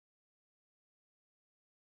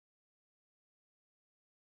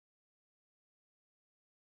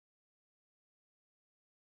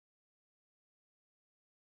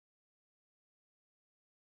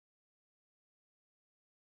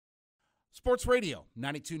Sports Radio,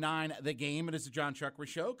 92.9 The Game. It is the John Chuckery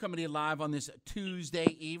Show, coming to you live on this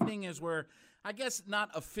Tuesday evening as we're, I guess, not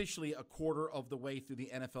officially a quarter of the way through the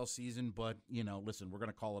NFL season, but, listen, we're going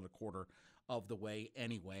to call it a quarter of the way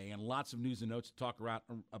anyway. And lots of news and notes to talk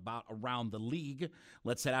about around the league.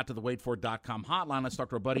 Let's head out to the WaitFor.com hotline. Let's talk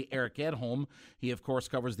to our buddy Eric Edholm. He, of course,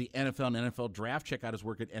 covers the NFL and NFL draft. Check out his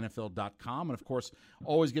work at NFL.com. And, of course,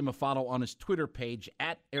 always give him a follow on his Twitter page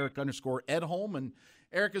at Eric_Edholm. And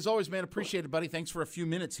Eric, as always, man, appreciate it, buddy. Thanks for a few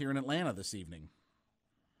minutes here in Atlanta this evening.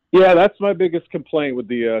 Yeah, that's my biggest complaint with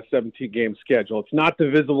the 17-game schedule. It's not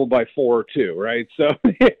divisible by 4 or 2, right? So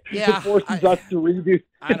it forces us to redo.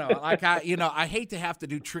 I know. I hate to have to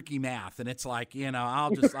do tricky math, and it's like,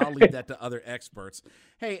 I'll leave that to other experts.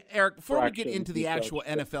 Hey, Eric, before we get into the actual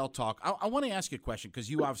NFL talk, I want to ask you a question because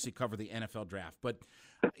you obviously cover the NFL draft. But,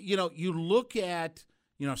 you look at,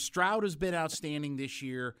 Stroud has been outstanding this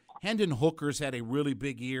year. Hendon Hooker's had a really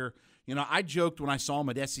big year. I joked when I saw him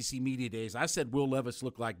at SEC Media Days. I said Will Levis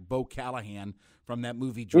looked like Bo Callahan from that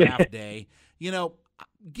movie Draft Day.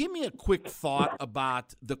 Give me a quick thought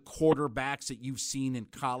about the quarterbacks that you've seen in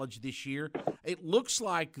college this year. It looks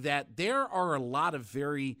like that there are a lot of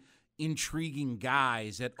very intriguing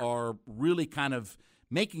guys that are really kind of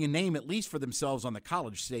making a name, at least for themselves, on the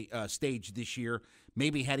college stage this year,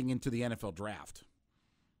 maybe heading into the NFL draft.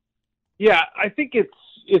 Yeah, I think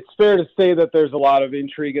it's fair to say that there's a lot of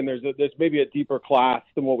intrigue, and there's maybe a deeper class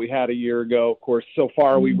than what we had a year ago. Of course, so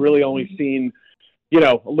far we've really only seen,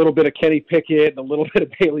 a little bit of Kenny Pickett and a little bit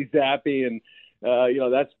of Bailey Zappi, and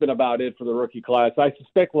that's been about it for the rookie class. I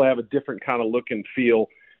suspect we'll have a different kind of look and feel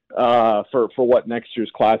for what next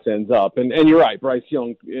year's class ends up. And you're right, Bryce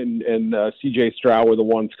Young and C.J. Stroud were the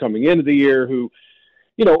ones coming into the year who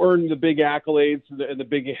earned the big accolades and the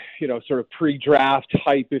big, sort of pre-draft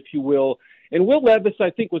hype, if you will. And Will Levis, I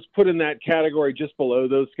think, was put in that category just below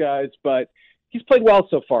those guys, but he's played well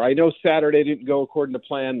so far. I know Saturday didn't go according to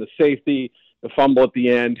plan, the safety, the fumble at the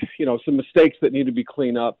end, some mistakes that need to be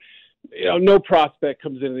cleaned up. No prospect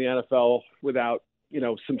comes into the NFL without,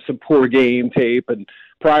 some poor game tape. And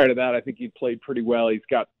prior to that, I think he played pretty well. He's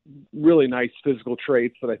got really nice physical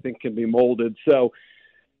traits that I think can be molded. So,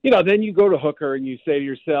 then you go to Hooker and you say to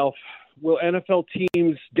yourself, will NFL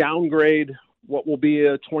teams downgrade what will be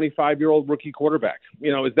a 25-year-old rookie quarterback?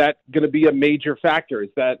 Is that going to be a major factor? Is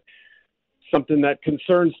that something that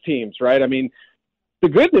concerns teams, right? I mean, the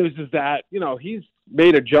good news is that, he's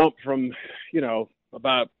made a jump from,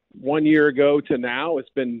 about 1 year ago to now. It's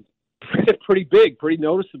been pretty big, pretty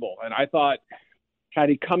noticeable. And I thought had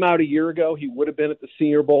he come out a year ago, he would have been at the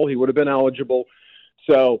Senior Bowl. He would have been eligible.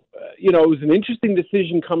 So, it was an interesting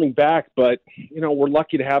decision coming back, but, we're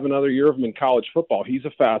lucky to have another year of him in college football. He's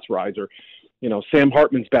a fast riser. Sam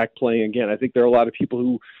Hartman's back playing again. I think there are a lot of people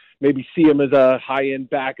who maybe see him as a high-end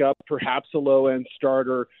backup, perhaps a low-end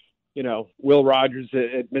starter. Will Rogers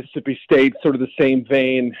at Mississippi State, sort of the same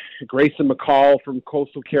vein. Grayson McCall from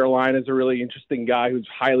Coastal Carolina is a really interesting guy who's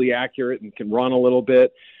highly accurate and can run a little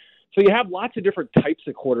bit. So you have lots of different types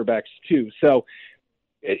of quarterbacks, too. So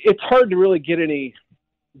it's hard to really get any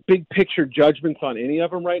big picture judgments on any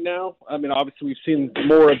of them right now. I mean, obviously we've seen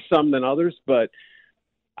more of some than others, but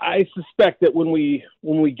I suspect that when we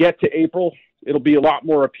get to April, it'll be a lot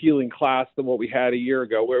more appealing class than what we had a year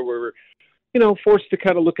ago, where we were, forced to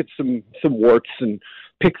kind of look at some warts and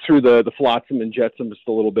pick through the flotsam and jetsam just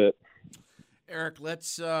a little bit. Eric,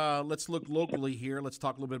 let's look locally here. Let's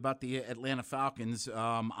talk a little bit about the Atlanta Falcons.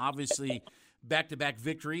 Obviously, back-to-back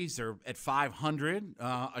victories. They're at 500,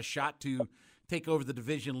 a shot to take over the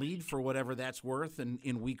division lead for whatever that's worth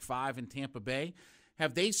in Week 5 in Tampa Bay.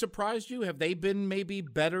 Have they surprised you? Have they been maybe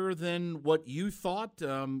better than what you thought?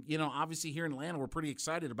 Obviously here in Atlanta, we're pretty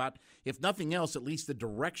excited about, if nothing else, at least the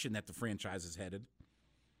direction that the franchise is headed.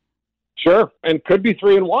 Sure, and could be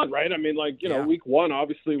 3-1, right? I mean, Week 1,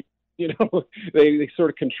 obviously, they sort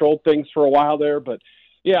of controlled things for a while there, but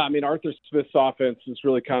yeah, I mean, Arthur Smith's offense is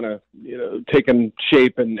really kind of, taken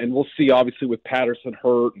shape, and we'll see, obviously, with Patterson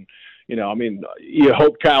hurt. And, you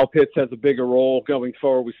hope Kyle Pitts has a bigger role going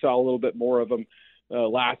forward. We saw a little bit more of him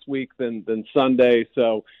last week than Sunday.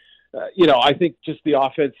 So, I think just the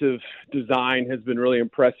offensive design has been really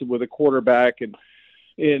impressive with a quarterback, and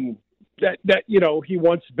in that he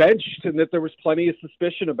once benched and that there was plenty of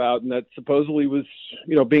suspicion about, and that supposedly was,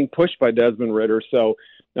 being pushed by Desmond Ridder. So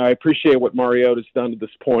I appreciate what Mariota's done to this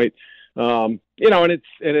point. And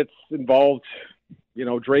it's involved,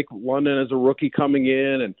 Drake London as a rookie coming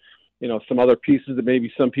in, and, some other pieces that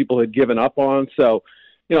maybe some people had given up on. So,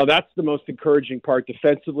 that's the most encouraging part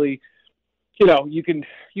defensively. You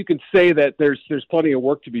can say that there's plenty of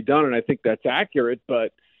work to be done, and I think that's accurate,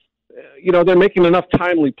 but they're making enough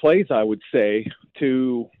timely plays, I would say,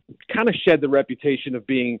 to kind of shed the reputation of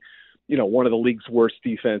being, one of the league's worst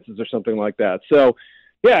defenses or something like that. So,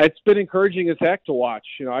 yeah, it's been encouraging as heck to watch.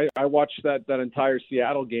 I watched that entire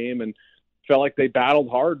Seattle game and felt like they battled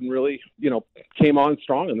hard and really, came on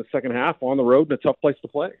strong in the second half on the road in a tough place to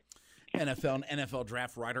play. NFL and NFL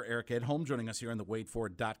draft writer Eric Edholm joining us here on the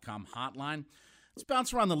WadeFord.com hotline. Let's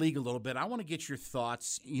bounce around the league a little bit. I want to get your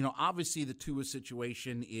thoughts. Obviously the Tua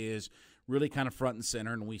situation is really kind of front and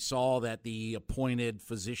center, and we saw that the appointed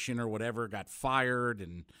physician or whatever got fired.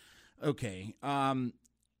 And okay,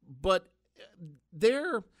 but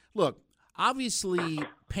obviously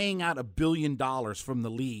paying out $1 billion from the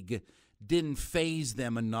league didn't faze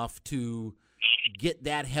them enough to get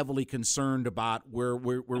that heavily concerned about where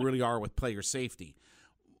we really are with player safety.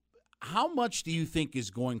 How much do you think is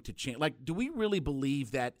going to change? Like, do we really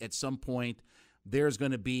believe that at some point there's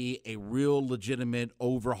going to be a real legitimate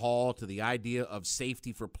overhaul to the idea of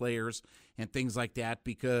safety for players and things like that?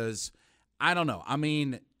 Because I don't know. I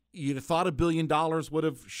mean, you'd have thought $1 billion would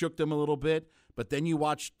have shook them a little bit, but then you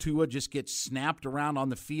watch Tua just get snapped around on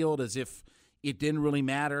the field as if it didn't really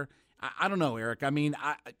matter. I don't know, Eric. I mean,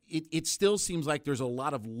 it still seems like there's a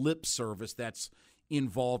lot of lip service that's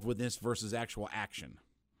involved with this versus actual action.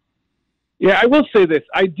 Yeah, I will say this.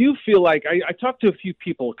 I do feel like I talked to a few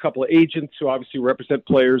people, a couple of agents who obviously represent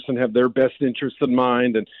players and have their best interests in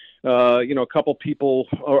mind, and a couple people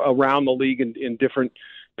around the league in different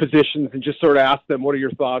positions, and just sort of asked them, what are your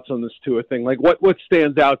thoughts on this Tua thing? Like, what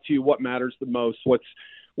stands out to you? What matters the most?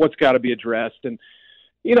 What's got to be addressed? And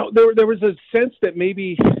there was a sense that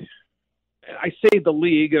maybe, I say the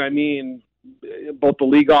league, and I mean both the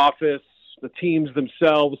league office, the teams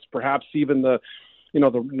themselves, perhaps even the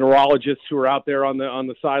neurologists who are out there on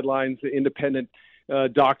the sidelines, the independent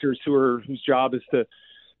doctors whose job is to,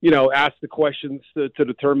 ask the questions to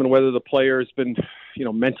determine whether the player has been,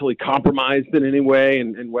 mentally compromised in any way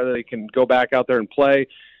and whether they can go back out there and play.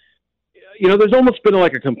 There's almost been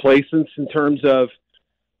like a complacence in terms of,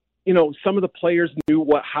 some of the players knew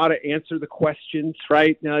how to answer the questions,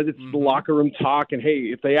 right? Now it's the locker room talk, and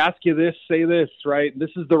hey, if they ask you this, say this, right?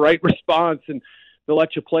 This is the right response, and they'll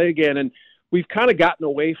let you play again. And we've kind of gotten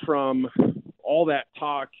away from all that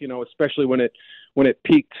talk, especially when it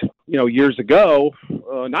peaked, years ago,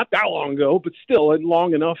 not that long ago, but still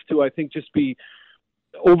long enough to, I think, just be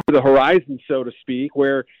over the horizon, so to speak,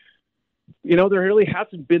 where, there really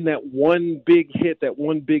hasn't been that one big hit, that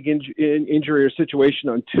one big injury or situation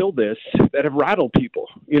until this that have rattled people,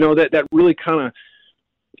 that really kind of,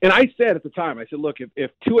 and I said at the time, I said, look,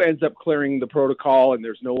 if Tua ends up clearing the protocol and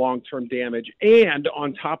there's no long-term damage, and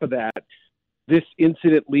on top of that, this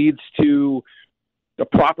incident leads to the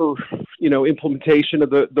proper, implementation of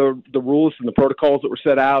the rules and the protocols that were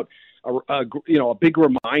set out, a big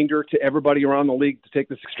reminder to everybody around the league to take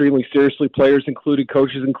this extremely seriously, players included,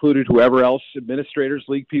 coaches included, whoever else, administrators,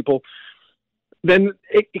 league people, then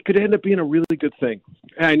it could end up being a really good thing.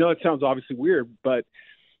 And I know it sounds obviously weird, but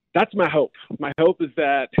that's my hope. My hope is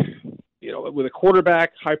that, with a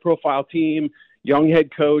quarterback, high-profile team, young head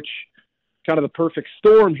coach, kind of the perfect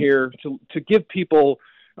storm here to give people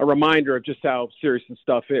a reminder of just how serious this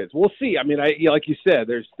stuff is. We'll see. I mean, like you said,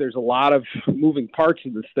 there's a lot of moving parts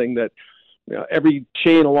in this thing that every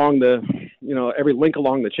chain along every link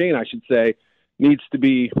along the chain, I should say, needs to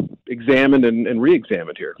be examined and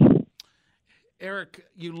re-examined here. Eric,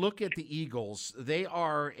 you look at the Eagles, they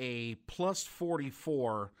are a plus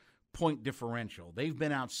 44 point differential. They've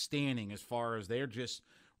been outstanding as far as they're just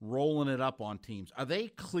rolling it up on teams. Are they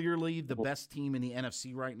clearly the best team in the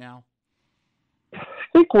NFC right now? I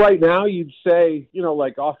think right now you'd say,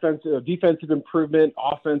 like defensive improvement,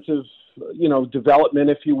 offensive, development,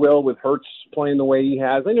 if you will, with Hurts playing the way he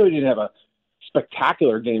has. I know he didn't have a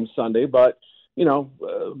spectacular game Sunday, but,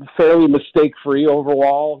 fairly mistake-free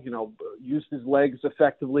overall, used his legs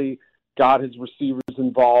effectively, got his receivers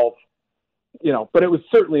involved, but it was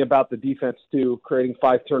certainly about the defense too, creating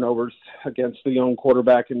 5 turnovers against the young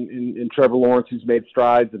quarterback in Trevor Lawrence, who's made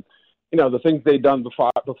strides. And, the things they'd done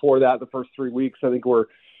before that, the first 3 weeks, I think were,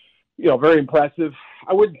 very impressive.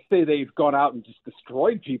 I wouldn't say they've gone out and just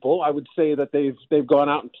destroyed people. I would say that they've gone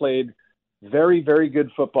out and played very, very good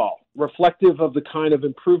football, reflective of the kind of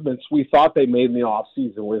improvements we thought they made in the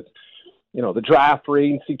offseason with, the draft,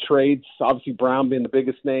 free agency trades, obviously Brown being the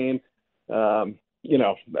biggest name,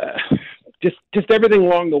 just everything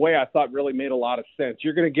along the way I thought really made a lot of sense.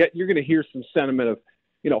 You're going to hear some sentiment of,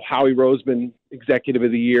 Howie Roseman, executive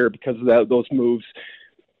of the year, because of those moves.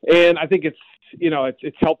 And I think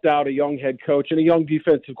it's helped out a young head coach and a young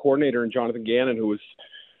defensive coordinator in Jonathan Gannon, who was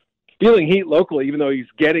feeling heat locally, even though he's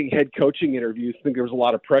getting head coaching interviews. I think there was a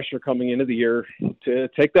lot of pressure coming into the year to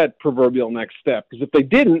take that proverbial next step. Because if they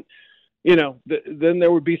didn't, then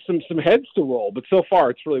there would be some heads to roll. But so far,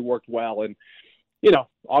 it's really worked well. And,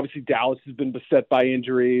 obviously Dallas has been beset by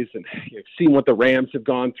injuries, and you've seen what the Rams have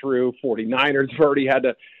gone through. 49ers have already had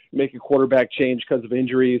to make a quarterback change because of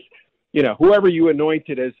injuries. Whoever you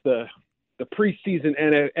anointed as the preseason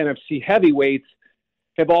NFC heavyweights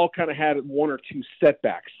have all kind of had one or two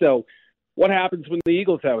setbacks. So what happens when the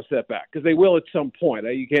Eagles have a setback? Because they will at some point.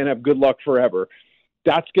 You can't have good luck forever.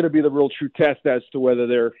 That's going to be the real true test as to whether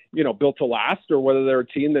they're, built to last or whether they're a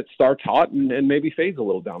team that starts hot and maybe fades a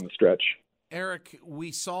little down the stretch. Eric,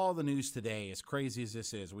 we saw the news today, as crazy as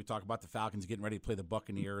this is. We talk about the Falcons getting ready to play the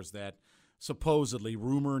Buccaneers, that supposedly,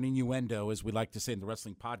 rumor and innuendo, as we like to say in the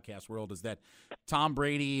wrestling podcast world, is that Tom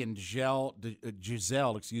Brady and Giselle,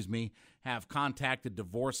 have contacted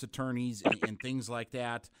divorce attorneys and things like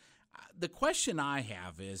that. The question I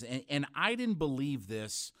have is, and I didn't believe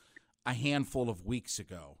this a handful of weeks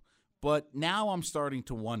ago, but now I'm starting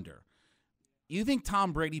to wonder. You think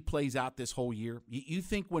Tom Brady plays out this whole year? You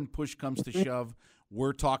think when push comes to shove,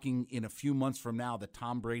 we're talking in a few months from now that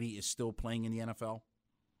Tom Brady is still playing in the NFL?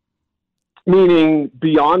 Meaning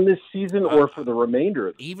beyond this season or for the remainder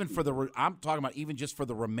of the season? I'm talking about even just for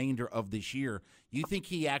the remainder of this year. You think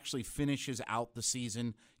he actually finishes out the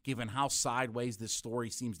season, given how sideways this story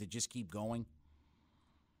seems to just keep going?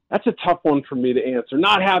 That's a tough one for me to answer.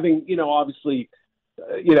 Not having, obviously,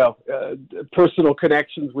 personal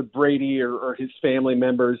connections with Brady or his family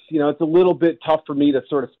members, it's a little bit tough for me to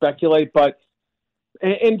sort of speculate. But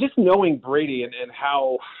and just knowing Brady and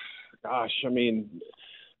how,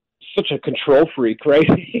 such a control freak, right?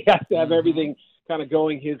 He has to have everything kind of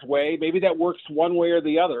going his way. Maybe that works one way or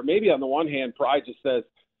the other. Maybe on the one hand, pride just says,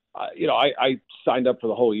 I signed up for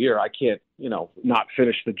the whole year. I can't, not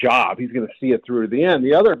finish the job. He's going to see it through to the end.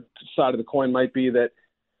 The other side of the coin might be that,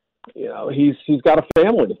 he's got a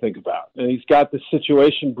family to think about, and he's got this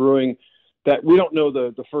situation brewing that we don't know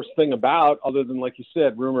the first thing about, other than, like you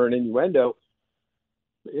said, rumor and innuendo.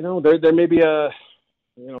 There may be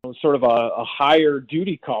sort of a higher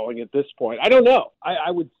duty calling at this point. I don't know.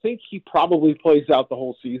 I would think he probably plays out the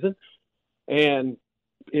whole season. And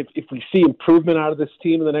if we see improvement out of this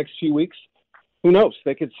team in the next few weeks, who knows?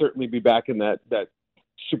 They could certainly be back in that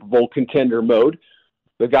Super Bowl contender mode.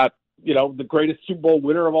 They've got, the greatest Super Bowl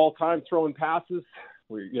winner of all time throwing passes.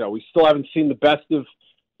 We still haven't seen the best of,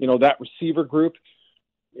 that receiver group.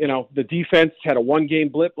 The defense had a one-game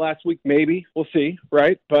blip last week. Maybe we'll see,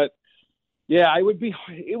 right? But yeah, it would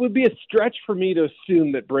be a stretch for me to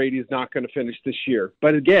assume that Brady is not going to finish this year.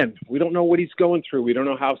 But again, we don't know what he's going through. We don't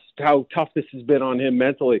know how tough this has been on him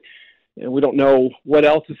mentally, and we don't know what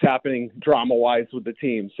else is happening drama-wise with the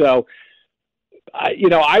team. So,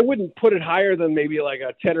 I wouldn't put it higher than maybe like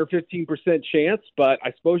a 10 or 15% chance, but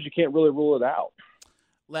I suppose you can't really rule it out.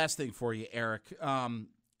 Last thing for you, Eric.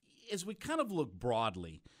 As we kind of look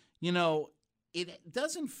broadly, it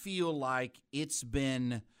doesn't feel like it's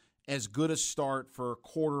been as good a start for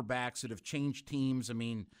quarterbacks that have changed teams. I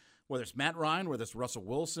mean, whether it's Matt Ryan, whether it's Russell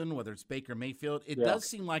Wilson, whether it's Baker Mayfield, it does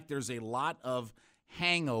seem like there's a lot of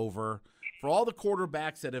hangover for all the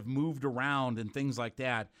quarterbacks that have moved around and things like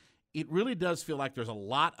that. It really does feel like there's a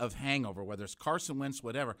lot of hangover, whether it's Carson Wentz,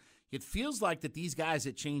 whatever. It feels like that these guys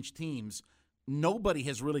that change teams, nobody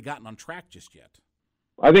has really gotten on track just yet.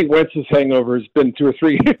 I think Wentz's hangover has been 2 or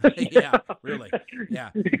 3 years. Yeah, really.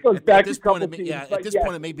 Yeah. It goes back to point, at this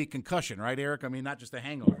point, it may be concussion, right, Eric? I mean, not just a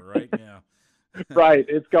hangover, right? Yeah. Right.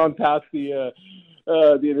 It's gone past the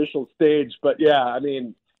initial stage, but yeah, I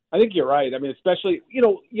mean, I think you're right. I mean, especially,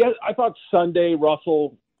 I thought Sunday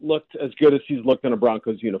Russell looked as good as he's looked in a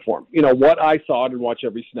Broncos uniform. What I saw, I didn't watch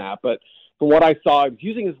every snap, but from what I saw, he was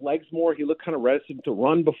using his legs more. He looked kind of reticent to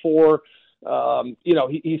run before.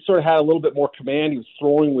 He sort of had a little bit more command. He was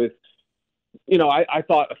throwing with, I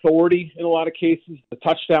thought authority in a lot of cases. The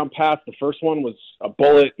touchdown pass, the first one was a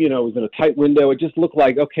bullet, it was in a tight window. It just looked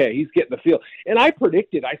like, okay, he's getting the feel. And I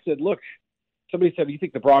predicted, I said, look, somebody said, do you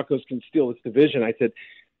think the Broncos can steal this division? I said,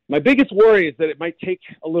 my biggest worry is that it might take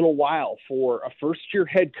a little while for a first-year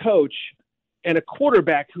head coach and a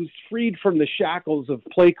quarterback who's freed from the shackles of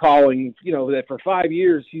play calling, that for 5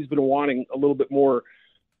 years he's been wanting a little bit more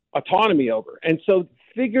autonomy over. And so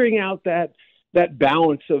figuring out that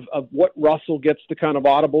balance of what Russell gets to kind of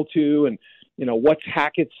audible to and, what's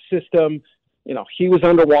Hackett's system. He was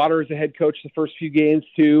underwater as a head coach the first few games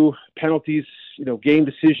too, penalties, game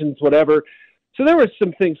decisions, whatever. So there were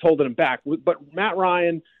some things holding him back. But Matt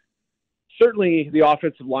Ryan certainly the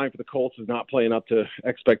offensive line for the Colts is not playing up to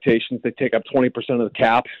expectations. They take up 20% of the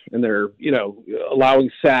cap, and they're, allowing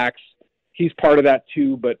sacks. He's part of that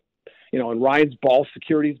too, but, and Ryan's ball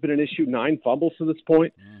security has been an issue. 9 fumbles to this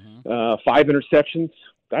point, 5 interceptions.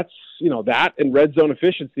 That's, that and red zone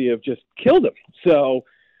efficiency have just killed him. So,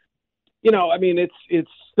 it's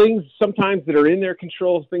things sometimes that are in their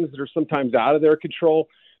control, things that are sometimes out of their control.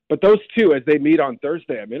 But those two, as they meet on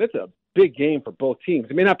Thursday, it's a big game for both teams.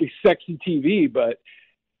 It may not be sexy TV, but,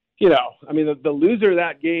 the loser of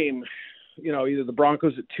that game, either the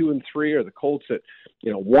Broncos at 2-3 or the Colts at,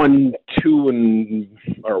 1-2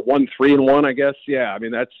 or 1-3-1, I guess. Yeah,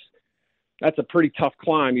 that's a pretty tough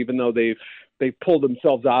climb, even though they've pulled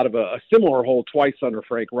themselves out of a similar hole twice under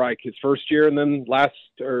Frank Reich, his first year, and then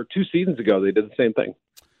 2 seasons ago they did the same thing.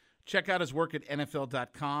 Check out his work at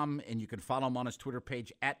NFL.com, and you can follow him on his Twitter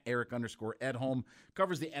page at Eric_Edholm.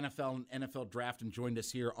 Covers the NFL and NFL draft and joined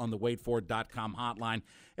us here on the WadeFord.com hotline.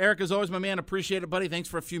 Eric, as always, my man, appreciate it, buddy. Thanks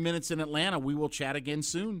for a few minutes in Atlanta. We will chat again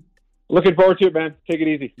soon. Looking forward to it, man. Take it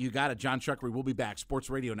easy. You got it. John Chuckery will be back.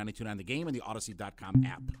 Sports Radio 92.9 The Game and the Odyssey.com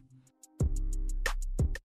app.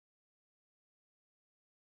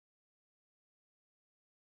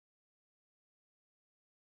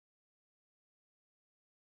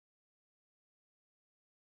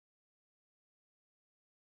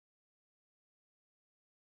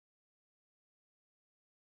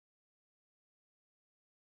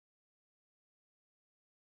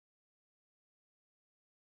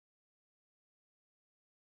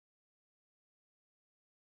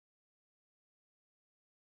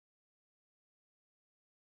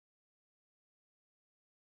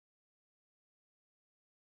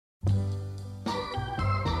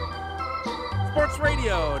 Sports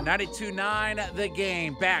Radio 92.9 The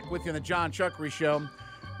Game. Back with you on the John Chuckery Show.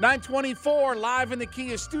 9:24 live in the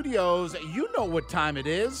Kia studios. You know what time it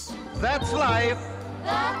is. That's life.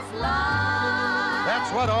 That's life.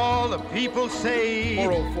 That's what all the people say.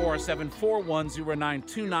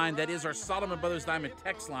 404-741-0929. That is our Solomon Brothers Diamond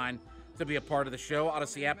text line to be a part of the show.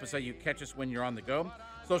 Odyssey app is how you catch us when you're on the go.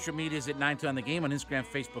 Social media is at 92 The Game on Instagram,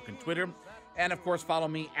 Facebook, and Twitter. And, of course, follow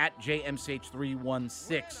me at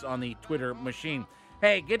JMCH316 on the Twitter machine.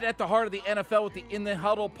 Hey, get at the heart of the NFL with the In the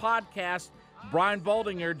Huddle podcast. Brian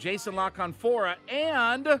Baldinger, Jason LaConfora,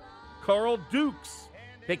 and Carl Dukes.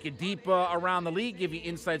 Take you deep around the league, give you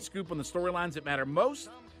inside scoop on the storylines that matter most.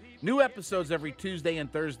 New episodes every Tuesday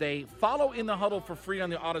and Thursday. Follow In the Huddle for free on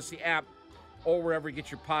the Odyssey app or wherever you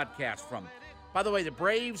get your podcast from. By the way, the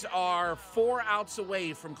Braves are 4 outs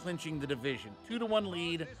away from clinching the division. 2-1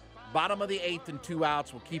 lead. Bottom of the 8th and 2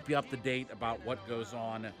 outs. We'll keep you up to date about what goes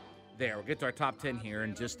on there. We'll get to our top 10 here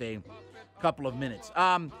in just a couple of minutes.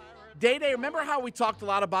 Day-Day, remember how we talked a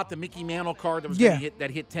lot about the Mickey Mantle card that was going to hit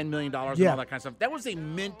 $10 million and all that kind of stuff? That was a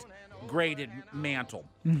mint-graded mantle.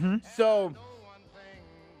 Mm-hmm. So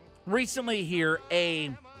recently here,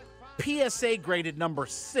 a PSA graded number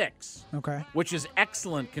 6, which is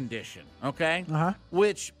excellent condition,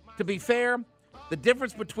 which, to be fair, the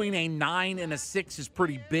difference between a 9 and a 6 is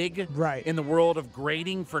pretty big in the world of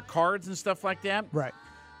grading for cards and stuff like that. Right.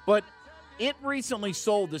 But it recently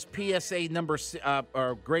sold, this PSA number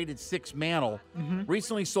or graded 6 mantle,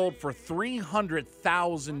 recently sold for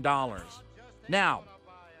 $300,000. Now,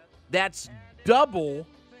 that's double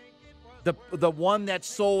the one that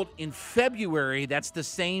sold in February. That's the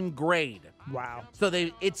same grade. Wow. So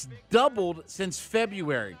it's doubled since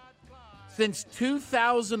February. Since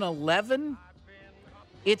 2011,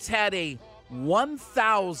 it's had a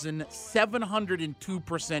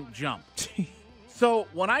 1,702% jump. So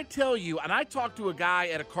when I tell you, and I talked to a guy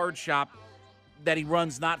at a card shop that he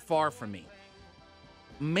runs not far from me,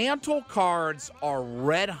 mantle cards are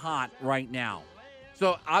red hot right now.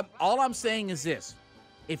 So all I'm saying is this.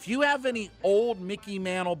 If you have any old Mickey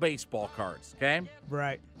Mantle baseball cards,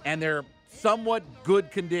 Right. and they're somewhat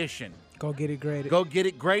good condition, go get it graded. Go get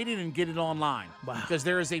it graded and get it online. Wow. Because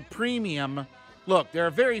there is a premium. Look, there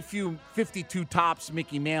are very few 52 tops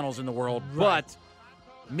Mickey Mantles in the world, but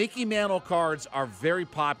Mickey Mantle cards are very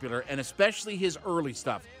popular, and especially his early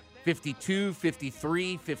stuff. 52,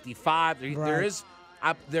 53, 55.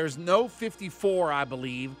 There's no 54, I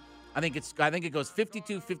believe. I think it goes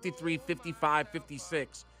 52, 53, 55,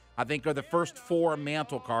 56. I think are the first 4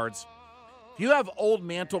 mantle cards. If you have old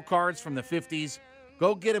mantle cards from the 50s,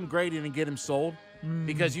 go get them graded and get them sold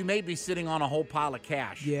because you may be sitting on a whole pile of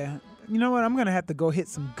cash. Yeah. You know what? I'm going to have to go hit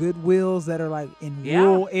some Goodwills that are like in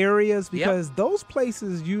rural areas because those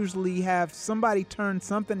places usually have somebody turn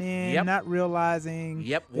something in, not realizing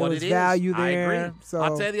what there was value there. I agree. So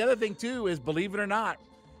I'll tell you the other thing, too, is believe it or not,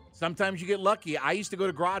 Sometimes you get lucky. I used to go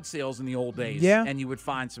to garage sales in the old days, Yeah. and you would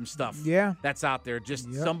find some stuff Yeah. that's out there. Just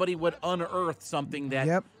Yep. somebody would unearth something that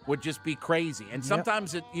Yep. would just be crazy. And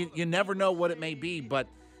sometimes you never know what it may be, but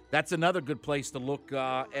that's another good place to look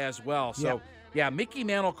as well. So, Yep. yeah, Mickey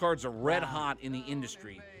Mantle cards are red hot in the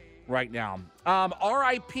industry right now.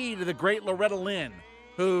 R.I.P. to the great Loretta Lynn,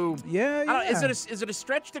 who is it a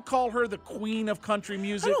stretch to call her the queen of country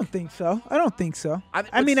music? I don't think so.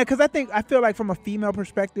 I mean, because I feel like from a female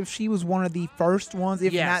perspective, she was one of the first ones,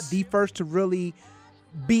 if not the first, to really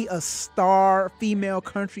be a star, female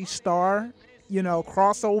country star.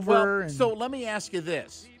 Crossover. Well, and, so let me ask you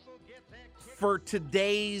this: for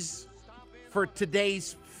today's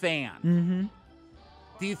fan, mm-hmm.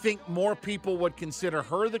 do you think more people would consider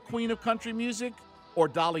her the queen of country music, or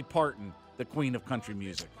Dolly Parton the queen of country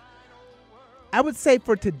music? I would say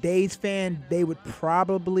for today's fan, they would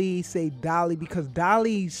probably say Dolly, because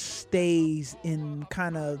Dolly stays in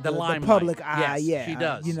kind of the public eye. Yes, yeah, she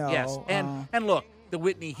does. Yes, and look, the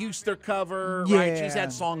Whitney Houston cover, right? She's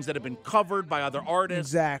had songs that have been covered by other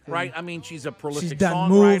artists. Exactly. Right? I mean, she's a prolific She's done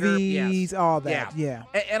songwriter. movies, yes. all that. Yeah.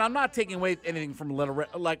 And I'm not taking away anything from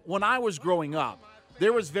Loretta. Like, when I was growing up,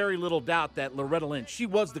 there was very little doubt that Loretta Lynn, she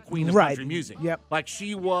was the queen of country music. Yep. Like,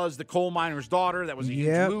 she was the coal miner's daughter. That was a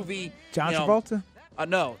huge movie. John Travolta?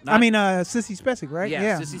 No. Sissy Spacek, right?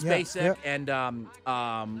 Yeah, Sissy Spacek.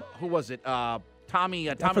 And who was it? Tommy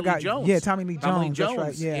Lee Jones. Yeah, Tommy Lee Jones. Tommy Lee Jones.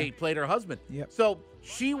 That's right, yeah. He played her husband. Yep. So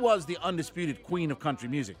she was the undisputed queen of country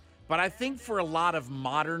music. But I think for a lot of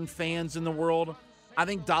modern fans in the world, I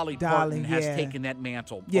think Dolly Parton has taken that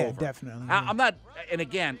mantle over. Yeah, definitely. I'm not, and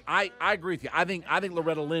again, I agree with you. I think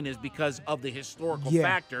Loretta Lynn is because of the historical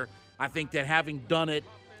factor. I think that having done it,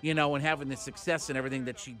 and having the success and everything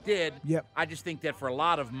that she did, I just think that for a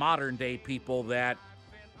lot of modern day people that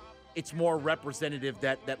it's more representative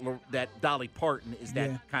that Dolly Parton is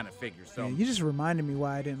that kind of figure. So you just reminded me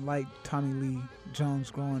why I didn't like Tommy Lee Jones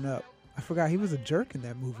growing up. I forgot he was a jerk in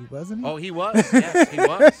that movie, wasn't he? Oh, he was. Yes, he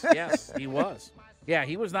was. Yes, he was. Yeah,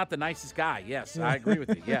 he was not the nicest guy. Yes, I agree with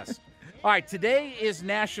you. Yes. All right, today is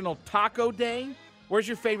National Taco Day. Where's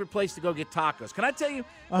your favorite place to go get tacos? Can I tell you,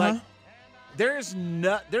 there's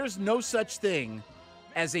no such thing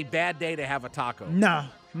as a bad day to have a taco. No,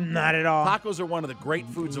 not at all. Tacos are one of the great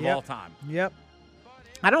foods of all time. Yep.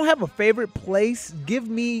 I don't have a favorite place.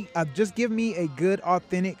 Just give me a good,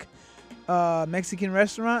 authentic Mexican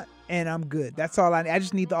restaurant, and I'm good. That's all I need. I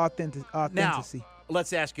just need the authenticity. Now,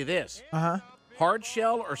 let's ask you this. Hard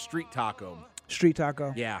shell or street taco? Street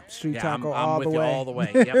taco. Yeah. Street taco I'm all with the you way. all the way.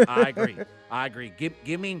 Yep, I agree.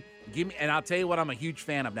 Give me, and I'll tell you what I'm a huge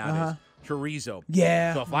fan of nowadays. Chorizo.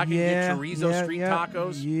 Yeah. So if I can get chorizo street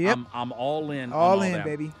tacos, I'm all in. All in,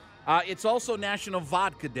 baby. It's also National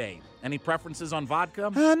Vodka Day. Any preferences on vodka?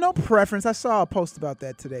 No preference. I saw a post about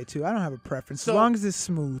that today, too. I don't have a preference, as long as it's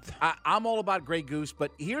smooth. I'm all about Grey Goose,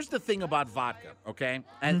 but here's the thing about vodka, okay?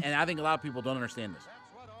 And I think a lot of people don't understand this.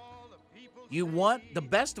 You want the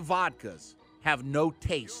best vodkas have no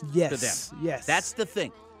taste to them. Yes. That's the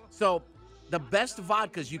thing. So the best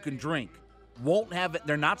vodkas you can drink won't have it.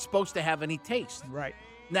 They're not supposed to have any taste. Right.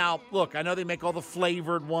 Now, look, I know they make all the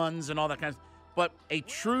flavored ones and all that kind of stuff, but a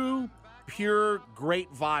true, pure,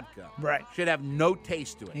 great vodka should have no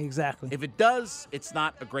taste to it. Exactly. If it does, it's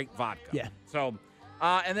not a great vodka. Yeah. So,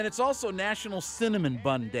 and then it's also National Cinnamon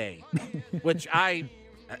Bun Day, which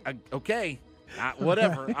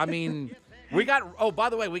whatever. I mean, by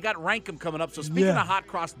the way, we got Rankum coming up. So speaking of hot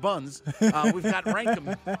crossed buns, we've got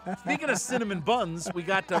Rankum. Speaking of cinnamon buns, we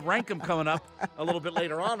got Rankum coming up a little bit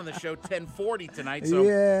later on in the show, 10:40 tonight. So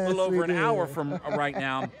a little over an hour from right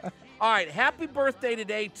now. All right, happy birthday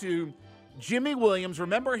today to Jimmy Williams.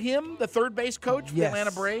 Remember him, the third base coach for the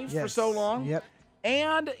Atlanta Braves for so long? Yep.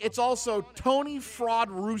 And it's also Tony Fraud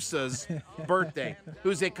Russa's birthday,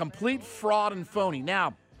 who's a complete fraud and phony.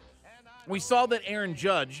 Now, we saw that Aaron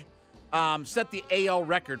Judge set the AL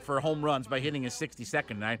record for home runs by hitting his 62nd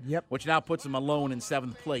tonight, which now puts him alone in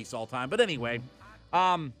 7th place all time. But anyway,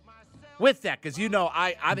 with that, because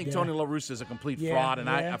I think Tony La Russa is a complete fraud and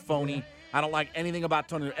a phony. Yeah. I don't like anything about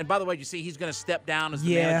Tony. And by the way, you see he's going to step down as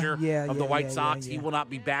the manager of the White Sox. He will not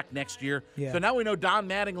be back next year. Yeah. So now we know Don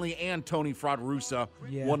Mattingly and Tony Fraud Russa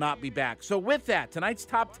will not be back. So with that, tonight's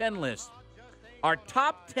top 10 list, our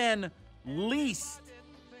top 10 least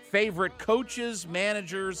favorite coaches,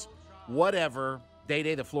 managers, whatever.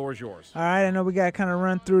 Day-Day, the floor is yours. All right, I know we got to kind of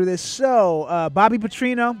run through this. So, Bobby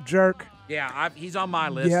Petrino, jerk. Yeah, he's on my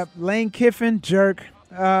list. Yep, Lane Kiffin, jerk.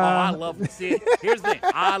 I love here's the thing.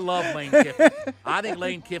 I love Lane Kiffin. I think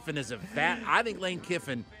Lane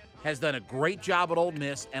Kiffin has done a great job at Ole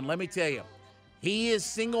Miss, and let me tell you, He is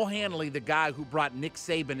single-handedly the guy who brought Nick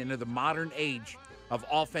Saban into the modern age of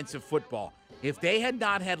offensive football. If they had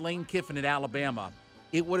not had Lane Kiffin at Alabama,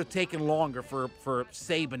 it would have taken longer for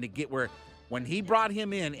Saban to get where when he brought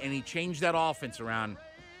him in and he changed that offense around,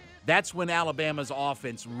 that's when Alabama's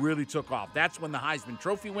offense really took off. That's when the Heisman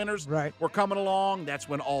Trophy winners were coming along. That's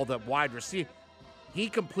when all the wide receivers. He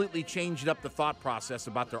completely changed up the thought process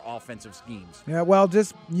about their offensive schemes. Yeah, well,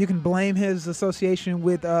 just you can blame his association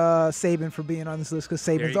with Saban for being on this list because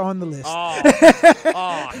Saban's on the list.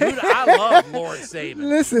 Dude, I love Lord Saban.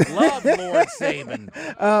 Listen. Love Lord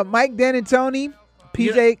Saban. Mike D'Antoni,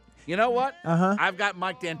 PJ. You know what? I've got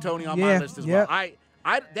Mike D'Antoni on my list as well.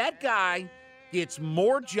 That guy gets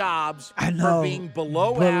more jobs for being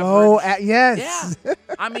below average. Yes. Yeah.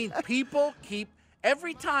 I mean, people keep –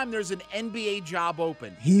 every time there's an NBA job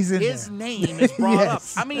open, his name is brought up.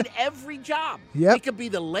 I mean, every job. Yep. It could be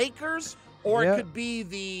the Lakers or it could be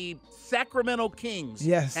the Sacramento Kings.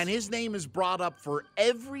 Yes. And his name is brought up for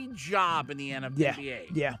every job in the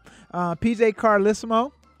NBA. Yeah. PJ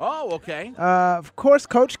Carlesimo. Oh, okay. Of course,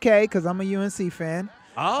 Coach K, because I'm a UNC fan.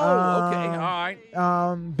 Oh, okay. All right.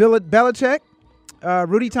 Belichick.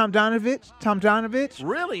 Rudy Tomjanovich.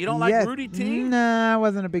 Really? You don't like Rudy T? Nah, I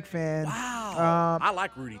wasn't a big fan. Wow. I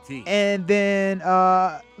like Rudy T. And then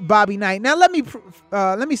Bobby Knight. Now let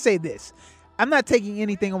me say this: I'm not taking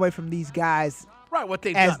anything away from these guys. Right, what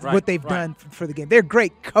they've done. What they've done for the game. They're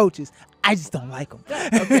great coaches. I just don't like them.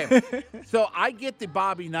 Okay. So I get the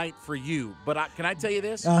Bobby Knight for you, but can I tell you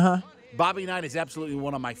this? Bobby Knight is absolutely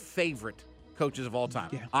one of my favorite coaches of all time.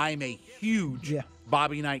 Yeah. I'm a huge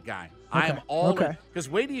Bobby Knight guy. Okay. I am all in. Because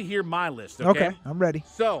wait till you hear my list, okay? I'm ready.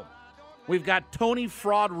 So, we've got Tony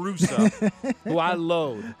Fraud Russo, who I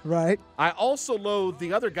loathe. Right. I also loathe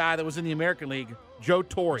the other guy that was in the American League, Joe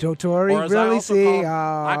Torre. Joe Torre, really?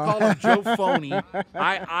 I call him Joe Phony.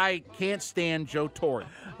 I can't stand Joe Torre.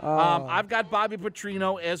 I've got Bobby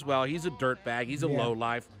Petrino as well. He's a dirtbag. He's a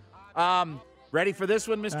lowlife. Ready for this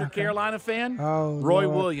one, Mr. Carolina fan? Roy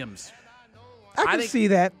Williams. I can see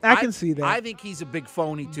that. I can see that. I think he's a big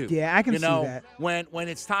phony too. Yeah, I can see that. When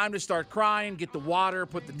it's time to start crying, get the water,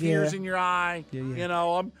 put the tears in your eye. You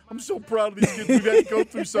know, I'm so proud of these kids. We've had to go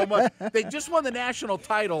through so much. They just won the national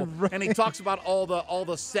title, and he talks about all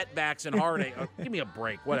the setbacks and heartache. Give me a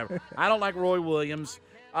break, whatever. I don't like Roy Williams.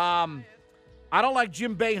 I don't like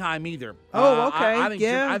Jim Boeheim either. Oh, okay. I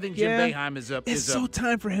think Jim Boeheim is a. It's so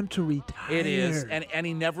time for him to retire. It is, and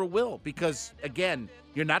he never will because again,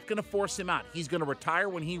 you're not going to force him out. He's going to retire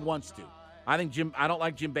when he wants to. I don't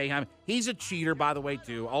like Jim Boeheim. He's a cheater, by the way,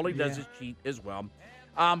 too. All he does is cheat as well.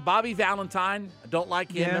 Bobby Valentine, I don't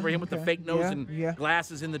like him. Remember him with the fake nose and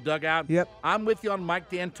glasses in the dugout? Yep. I'm with you on Mike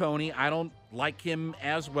D'Antoni. I don't like him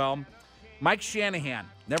as well. Mike Shanahan.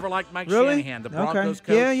 Never liked Mike Shanahan, the Broncos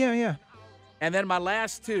coach. Yeah. And then my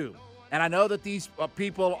last two, and I know that these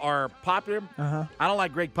people are popular. I don't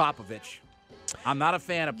like Greg Popovich. I'm not a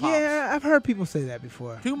fan of Pops. Yeah, I've heard people say that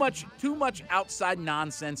before. Too much outside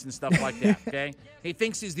nonsense and stuff like that, okay? He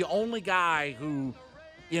thinks he's the only guy who,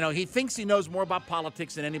 he thinks he knows more about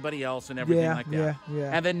politics than anybody else and everything like that.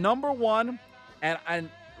 Yeah. And then number one, and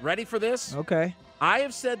ready for this? Okay. I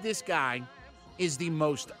have said this guy is the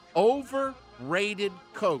most overrated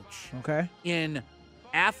coach in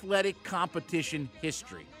athletic competition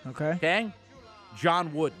history. Okay?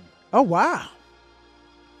 John Wooden. Oh, wow.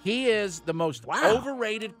 He is the most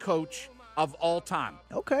overrated coach of all time.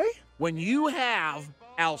 Okay. When you have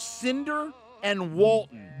Alcindor and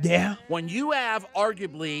Walton. Yeah. When you have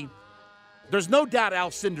arguably, there's no doubt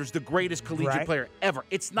Alcindor's the greatest collegiate player ever.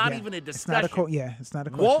 It's not even a discussion. It's not a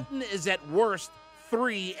question. Walton is at worst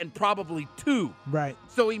 3 and probably 2. Right.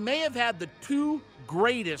 So he may have had the 2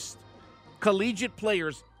 greatest collegiate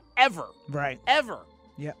players ever. Right. Ever.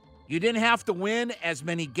 Yep. You didn't have to win as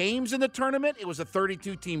many games in the tournament. It was a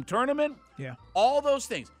 32-team tournament. Yeah. All those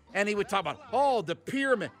things. And he would talk about, the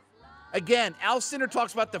pyramid. Again, Alcindor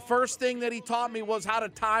talks about the first thing that he taught me was how to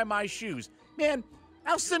tie my shoes. Man,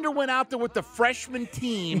 Alcindor went out there with the freshman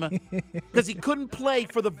team because he couldn't play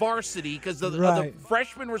for the varsity because of the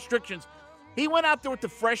freshman restrictions. He went out there with the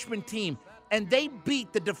freshman team, and they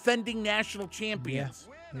beat the defending national champions.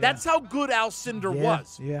 Yeah. That's how good Alcindor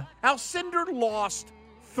was. Yeah. Alcindor lost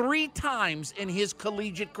 3 times in his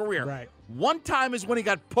collegiate career. Right. One time is when he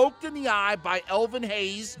got poked in the eye by Elvin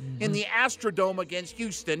Hayes in the Astrodome against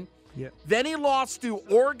Houston. Yep. Then he lost to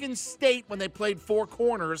Oregon State when they played 4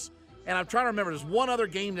 corners. And I'm trying to remember, there's one other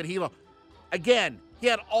game that he lost. Again, he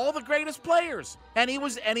had all the greatest players. And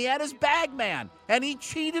he had his bag man. And he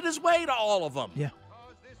cheated his way to all of them. Yeah.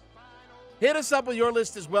 Hit us up with your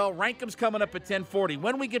list as well. Rank'em's coming up at 10:40.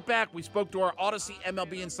 When we get back, we spoke to our Odyssey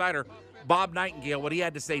MLB insider, Bob Nightingale, what he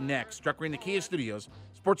had to say next. Truck Ring, the Kia Studios,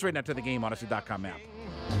 Sports Radio, to the game, Odyssey.com app.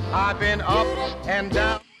 I've been up and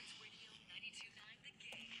down.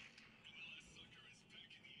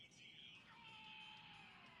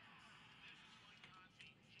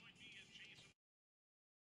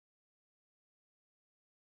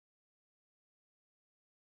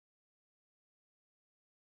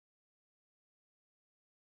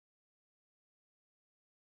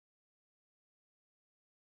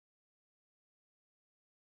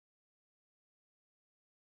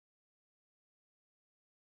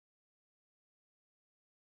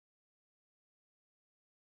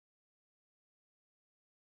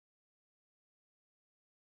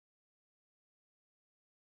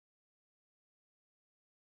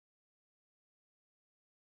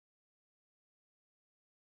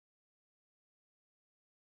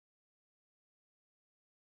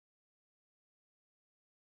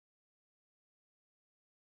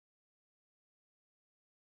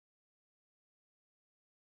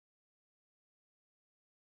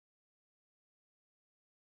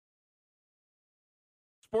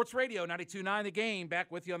 Sports Radio 92.9 The Game, back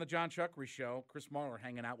with you on the John Chuckery Show. Chris Marlar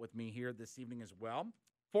hanging out with me here this evening as well.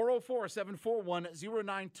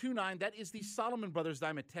 404-741-0929. That is the Solomon Brothers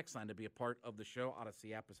Diamond text line to be a part of the show.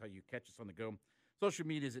 Odyssey app is how you catch us on the go. Social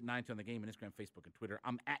media is at 92 on The Game, and Instagram, Facebook, and Twitter.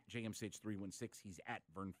 I'm at JMCH316. He's at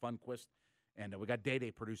Vern Funquist. And we got Day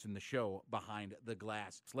Day producing the show behind the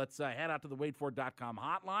glass. So let's head out to the WadeFord.com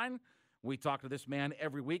hotline. We talk to this man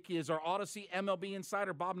every week. He is our Odyssey MLB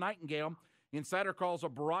insider, Bob Nightingale. Insider calls are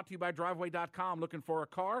brought to you by Driveway.com. Looking for a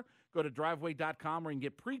car? Go to Driveway.com where you can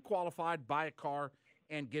get pre-qualified, buy a car,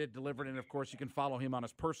 and get it delivered. And, of course, you can follow him on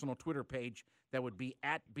his personal Twitter page. That would be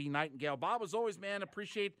at B Nightingale. Bob, as always, man,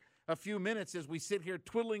 appreciate a few minutes as we sit here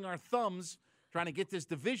twiddling our thumbs trying to get this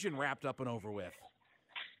division wrapped up and over with.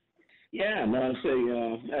 Yeah, no,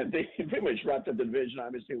 they pretty much wrapped up the division,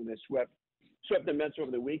 obviously, when they swept the Mets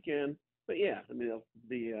over the weekend. But, yeah, I mean,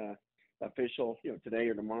 the official, today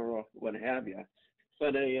or tomorrow, what have you.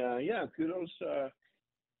 But kudos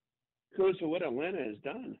to what Atlanta has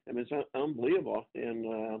done. I mean, it's unbelievable, and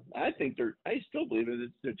I still believe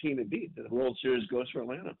it's their team to beat. The World Series goes for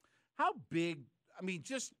Atlanta. How big? I mean,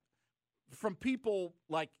 just from people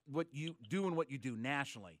like what you do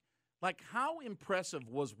nationally, like how impressive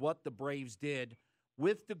was what the Braves did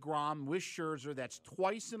with DeGrom, with Scherzer? That's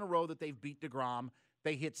twice in a row that they've beat DeGrom.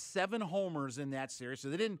 They hit 7 homers in that series, so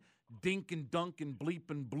they didn't dink and dunk and bleep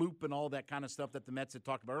and bloop and all that kind of stuff that the Mets had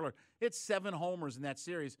talked about earlier. It's 7 homers in that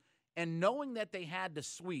series. And knowing that they had to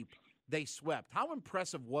sweep, they swept. How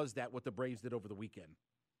impressive was that, what the Braves did over the weekend?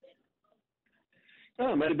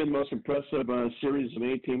 Oh, it might have been the most impressive series of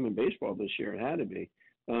any team in baseball this year. It had to be.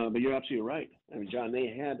 But you're absolutely right. I mean, John,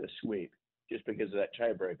 they had to sweep just because of that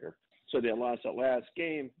tiebreaker. So they lost that last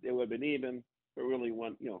game. They would have been even, but really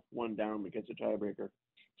one down because of tiebreaker.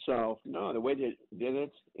 So, no, the way they did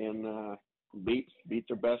it and beat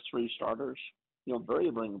their best 3 starters, very,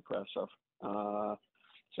 very impressive.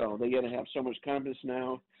 So they got to have so much confidence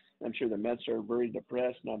now. I'm sure the Mets are very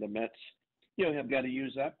depressed. Now the Mets, have got to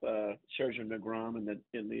use up Scherzer and DeGrom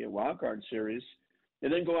in the wild card series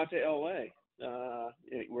and then go out to L.A.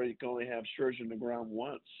 Where you can only have Scherzer and DeGrom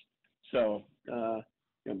once. So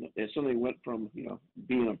it suddenly went from,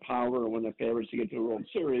 being a power or one of the favorites to get to the World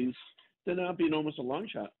Series to now being almost a long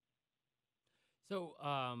shot. So,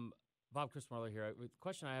 Bob, Chris Marlar here. The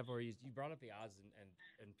question I have for you is you brought up the odds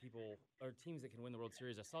and people or teams that can win the World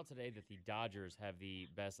Series. I saw today that the Dodgers have the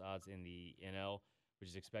best odds in the NL,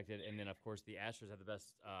 which is expected. And then, of course, the Astros have the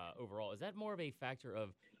best overall. Is that more of a factor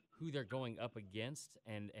of who they're going up against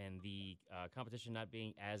and the competition not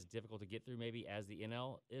being as difficult to get through maybe as the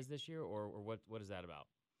NL is this year, or what is that about?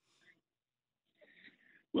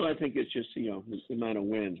 Well, I think it's just, the amount of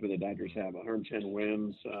wins where the Dodgers have 110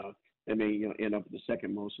 wins. They may, end up with the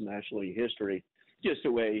second most in National League history. Just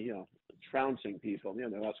the way, trouncing people. They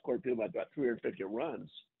outscored people by about 350 runs.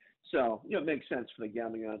 So, it makes sense for the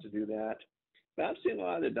gambling odds to do that. But I've seen a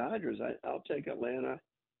lot of the Dodgers. I'll take Atlanta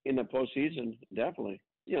in the postseason, definitely.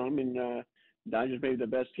 Dodgers may be the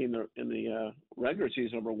best team in the regular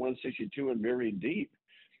season, over 162 and very deep.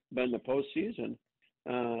 But in the postseason,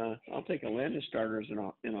 I'll take Atlanta starters in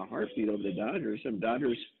a heartbeat over the Dodgers. And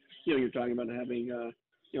Dodgers, you're talking about having,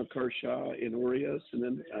 Kershaw and Urias, and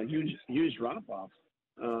then a huge drop-off.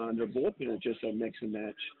 Their bullpen is just a mix and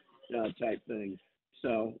match type thing.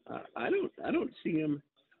 So I don't see him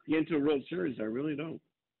getting to a World Series. I really don't.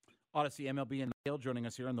 Odyssey MLB and Dale joining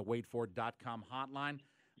us here on the WadeFord.com hotline.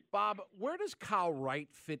 Bob, where does Kyle Wright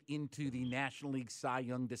fit into the National League Cy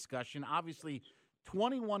Young discussion? Obviously,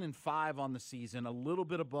 21-5 on the season, a little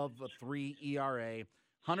bit above a 3 ERA.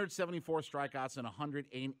 174 strikeouts and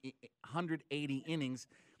 180 innings.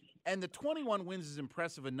 And the 21 wins is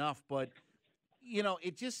impressive enough, but,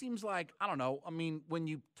 it just seems like, I don't know, I mean, when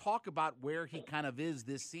you talk about where he kind of is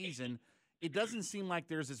this season, it doesn't seem like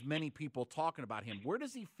there's as many people talking about him. Where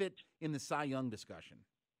does he fit in the Cy Young discussion?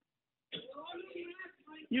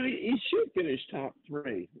 He should finish top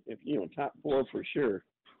 3, if top 4 for sure.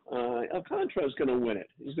 Alcantara's going to win it.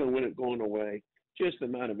 He's going to win it going away. Just the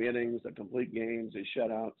amount of innings, the complete games, the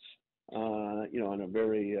shutouts, on a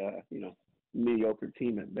very, mediocre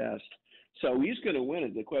team at best. So he's going to win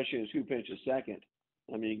it. The question is who finishes second.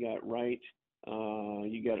 I mean, you got Wright,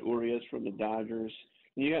 you got Urias from the Dodgers,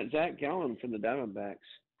 and you got Zach Gallen from the Diamondbacks.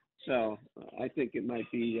 So I think it might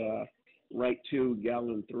be Wright 2,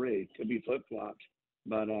 Gallen 3. Could be flip-flopped.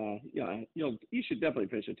 But you should definitely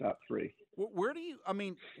finish the top 3. Where do you? I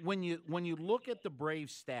mean, when you look at the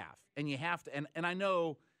Braves staff, and you have to, and I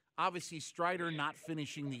know obviously Strider not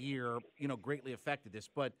finishing the year, greatly affected this.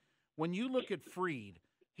 But when you look at Fried,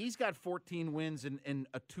 he's got 14 wins and an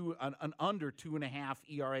under 2.5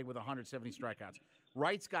 ERA with 170 strikeouts.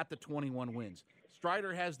 Wright's got the 21 wins.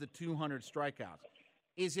 Strider has the 200 strikeouts.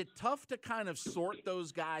 Is it tough to kind of sort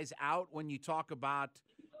those guys out when you talk about,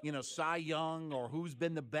 Cy Young or who's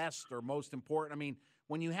been the best or most important? I mean,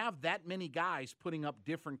 when you have that many guys putting up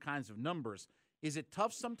different kinds of numbers, is it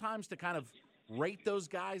tough sometimes to kind of rate those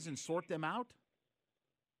guys and sort them out?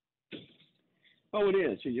 Oh, it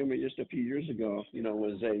is. Just a few years ago, it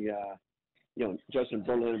was Justin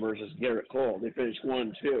Verlander versus Garrett Cole. They finished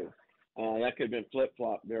 1-2. That could have been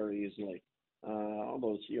flip-flopped very easily. All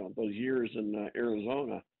those years in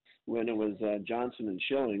Arizona when it was Johnson and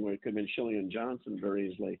Schilling, where it could have been Schilling and Johnson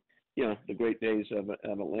very easily. The great days of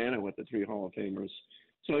Atlanta with the 3 Hall of Famers.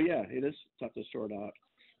 So, yeah, it is tough to sort out.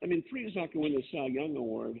 I mean, Fried's not going to win the Cy Young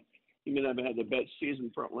Award. He may not have had the best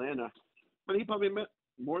season for Atlanta, but he probably meant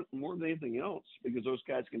more than anything else because those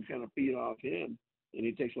guys can kind of feed off him, and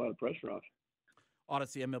he takes a lot of pressure off.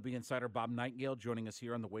 Odyssey MLB insider Bob Nightingale joining us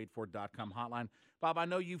here on the WadeFord.com hotline. Bob, I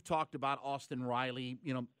know you've talked about Austin Riley,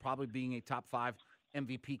 probably being a top 5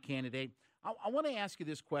 MVP candidate. I want to ask you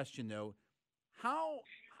this question, though.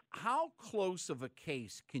 How close of a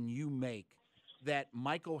case can you make that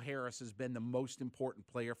Michael Harris has been the most important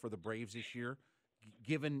player for the Braves this year,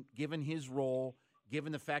 given his role,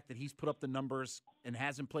 given the fact that he's put up the numbers and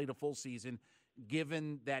hasn't played a full season,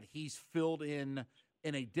 given that he's filled in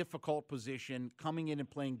a difficult position, coming in and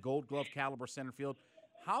playing Gold Glove caliber center field?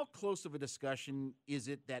 How close of a discussion is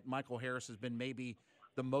it that Michael Harris has been maybe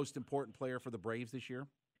the most important player for the Braves this year?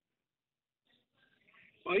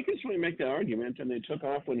 Well, you can certainly make that argument, and they took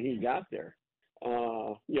off when he got there.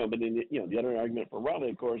 But then, the other argument for Riley,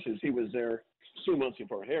 of course, is he was there 2 months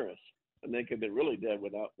before Harris, and they could have been really dead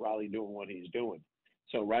without Riley doing what he's doing.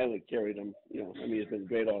 So Riley carried him. He's been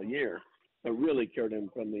great all year, but really carried him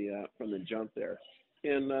from the jump there.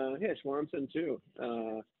 And Swanson too.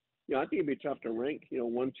 I think it'd be tough to rank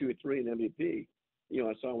 1, 2, 3 in MVP.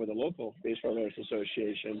 I saw with the local Baseball Players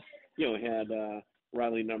Association, had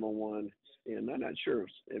Riley number 1, and I'm not sure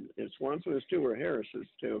if Swanson is 2 or Harris is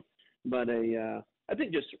 2, but I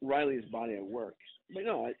think just Riley's body of work. But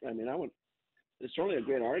I would. It's certainly a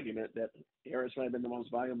great argument that Harris might have been the most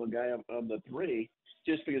valuable guy of the 3,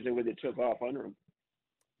 just because of the way they took off under him.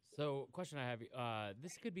 So, question I have: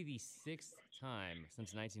 this could be the 6th time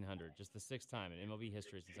since 1900, just the 6th time in MLB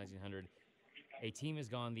history since 1900, a team has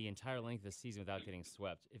gone the entire length of the season without getting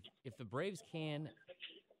swept. If the Braves can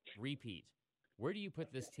repeat, where do you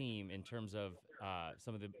put this team in terms of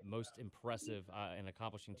some of the most impressive and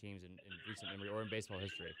accomplishing teams in recent memory or in baseball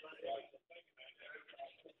history?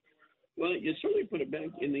 Well, you certainly put it back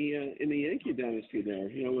in the Yankee dynasty there.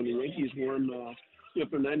 When the Yankees won,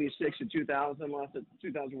 from '96 to 2000, lost the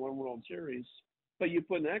 2001 World Series. But you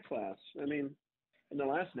put in that class. I mean, in the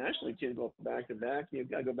last National League team go back to back. You've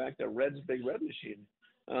got to go back to Red's Big Red Machine.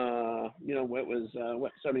 What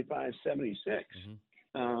was 75, 76.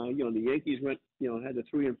 Mm-hmm. The Yankees went, had the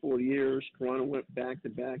 3 and 4 years. Toronto went back to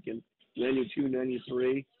back in 92,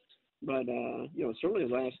 93. But certainly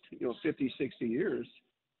the last 50, 60 years,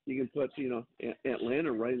 you can put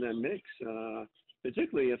Atlanta right in that mix.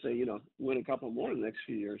 Particularly if they win a couple more in the next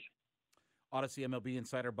few years. Odyssey MLB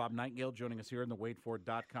insider Bob Nightingale joining us here on the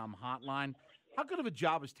WadeFord.com hotline. How good of a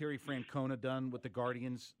job has Terry Francona done with the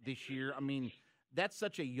Guardians this year? I mean, that's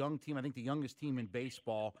such a young team. I think the youngest team in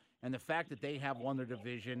baseball. And the fact that they have won their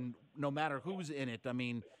division, no matter who's in it, I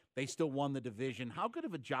mean, they still won the division. How good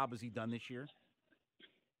of a job has he done this year?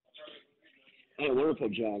 A wonderful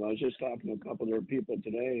job. I was just talking to a couple of their people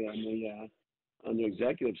today on the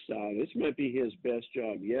executive side. This might be his best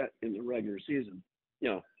job yet in the regular season.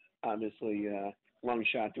 Obviously, long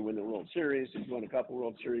shot to win the World Series. He's won a couple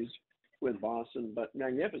World Series with Boston, but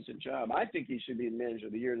magnificent job. I think he should be the manager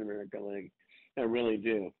of the year in the American League. I really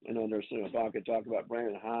do. I know there's talk about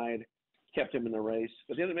Brandon Hyde, kept him in the race,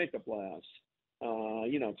 but they didn't make the playoffs.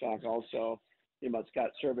 Talk also about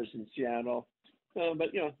Scott Service in Seattle,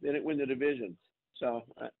 but they didn't win the division. So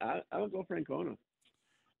I would go Francona.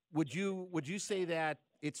 Would you say that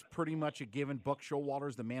it's pretty much a given? Buck Showalter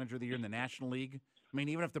is the manager of the year in the National League. I mean,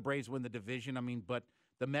 even if the Braves win the division, but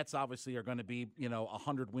the Mets obviously are going to be, a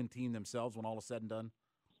 100-win team themselves when all is said and done.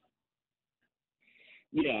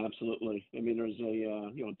 Yeah, absolutely. I mean, there's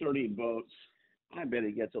 30 votes. I bet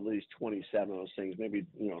he gets at least 27 of those things, maybe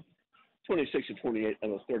 26 or 28 of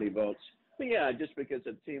those 30 votes. But yeah, just because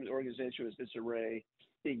the team, the organization was disarray,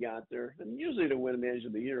 he got there. And usually to win a Manager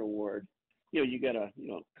of the Year award, you got to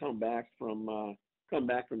come back from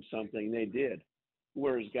something. They did.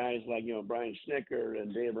 Whereas guys like Brian Snicker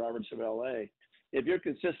and Dave Roberts of LA, if you're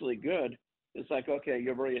consistently good, it's like, okay,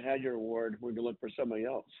 you've already had your award. We're gonna look for somebody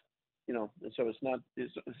else. And so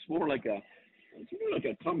it's more like a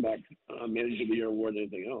comeback Manager of the Year award than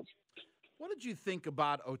anything else. What did you think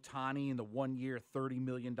about Ohtani and the 1-year, $30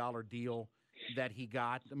 million deal that he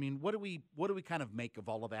got? I mean, what do we kind of make of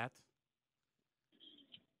all of that?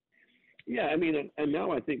 Yeah, I mean, and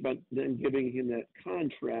now I think about them giving him that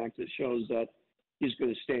contract that shows that he's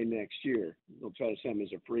going to stay next year. They'll try to sign him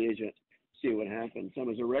as a free agent, see what happens. That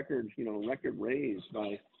was a record raise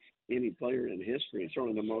by any player in history. It's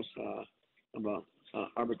certainly the most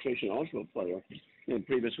arbitration eligible player.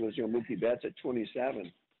 Previous was Mookie Betts at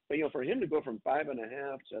 27. But for him to go from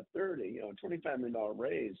 5.5 to 30, $25 million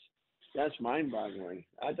raise, that's mind-boggling.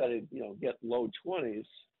 I thought he'd get low 20s,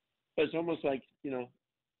 but it's almost like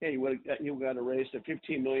hey, you got to raise to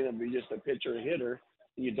 $15 million and be just a pitcher or hitter,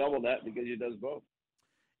 and you double that because he does both.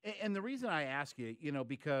 And the reason I ask you,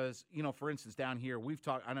 because for instance, down here we've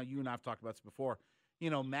talked. I know you and I've talked about this before.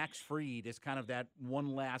 Max Fried is kind of that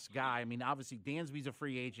one last guy. I mean, obviously Dansby's a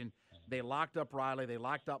free agent. They locked up Riley. They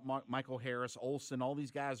locked up Michael Harris, Olsen. All these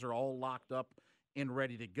guys are all locked up and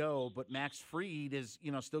ready to go. But Max Fried is,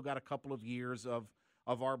 still got a couple of years of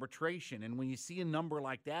arbitration. And when you see a number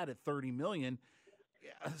like that at $30 million,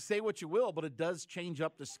 say what you will, but it does change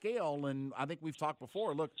up the scale. And I think we've talked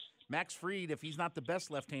before. Look, Max Fried, if he's not the best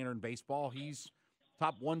left-hander in baseball, he's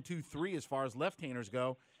top 1, 2, 3 as far as left-handers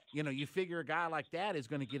go. You figure a guy like that is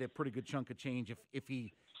going to get a pretty good chunk of change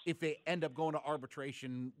if they end up going to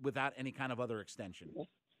arbitration without any kind of other extension.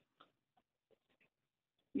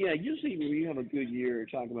 Yeah, usually when you have a good year, you're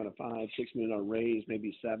talking about a $5-6 million raise,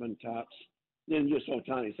 maybe 7 tops. Then just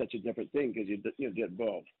Ohtani is such a different thing because you did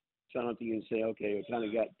both. So I don't think you can say, okay,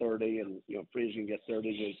 Ohtani got 30 and Fried can get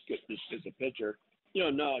 30 just as a pitcher.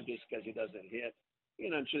 No, just because he doesn't hit.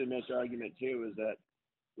 I'm sure the Mets' argument too is that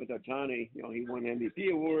with Ohtani, he won the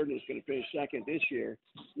MVP award and is going to finish second this year.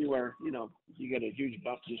 You get a huge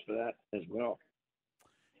bump just for that as well.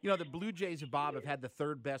 The Blue Jays, Bob, have had the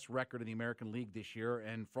third best record in the American League this year.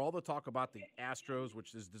 And for all the talk about the Astros,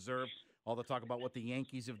 which is deserved, all the talk about what the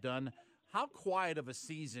Yankees have done, how quiet of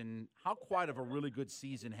a really good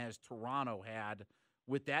season has Toronto had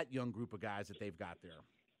with that young group of guys that they've got there?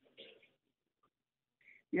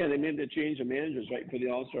 Yeah, they made the change of managers right for the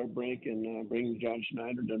All-Star break and bringing John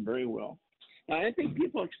Schneider done very well. I think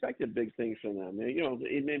people expected big things from them.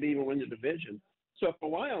 Maybe even win the division. So for a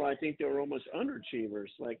while, I think they were almost underachievers.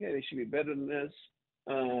 Like, hey, they should be better than this.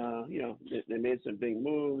 They made some big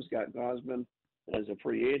moves, got Gosman as a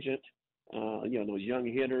free agent, those young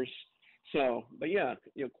hitters. So, but yeah,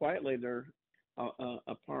 quietly they're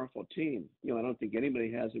a powerful team. I don't think anybody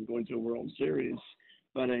has them going to a World Series,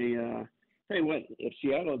 but hey, what if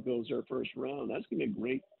Seattle goes their first round? That's gonna be a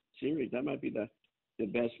great series. That might be the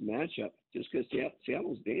best matchup, just because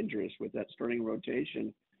Seattle's dangerous with that starting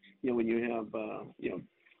rotation. When you have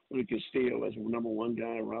Luis Castillo as number 1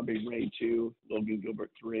 guy, Robbie Ray 2, Logan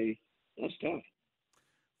Gilbert 3, that's tough.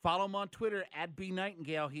 Follow him on Twitter at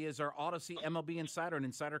 @BNightingale. He is our Odyssey MLB Insider, and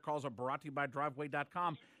Insider Calls are brought to you by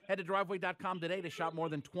Driveway.com. Head to Driveway.com today to shop more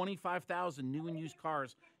than 25,000 new and used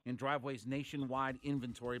cars in Driveway's nationwide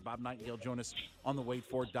inventory. Bob Nightingale joined us on the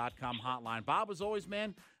WaitFor.com hotline. Bob, as always,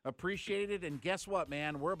 man, appreciate it. And guess what,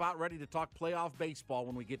 man? We're about ready to talk playoff baseball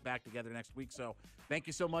when we get back together next week. So thank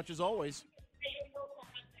you so much, as always.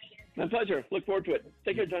 My pleasure. Look forward to it.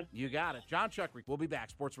 Take care, John. You got it. John Chuckery. We'll be back.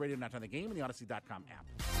 Sports Radio, Not on the Game, and the Odyssey.com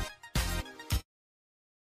app.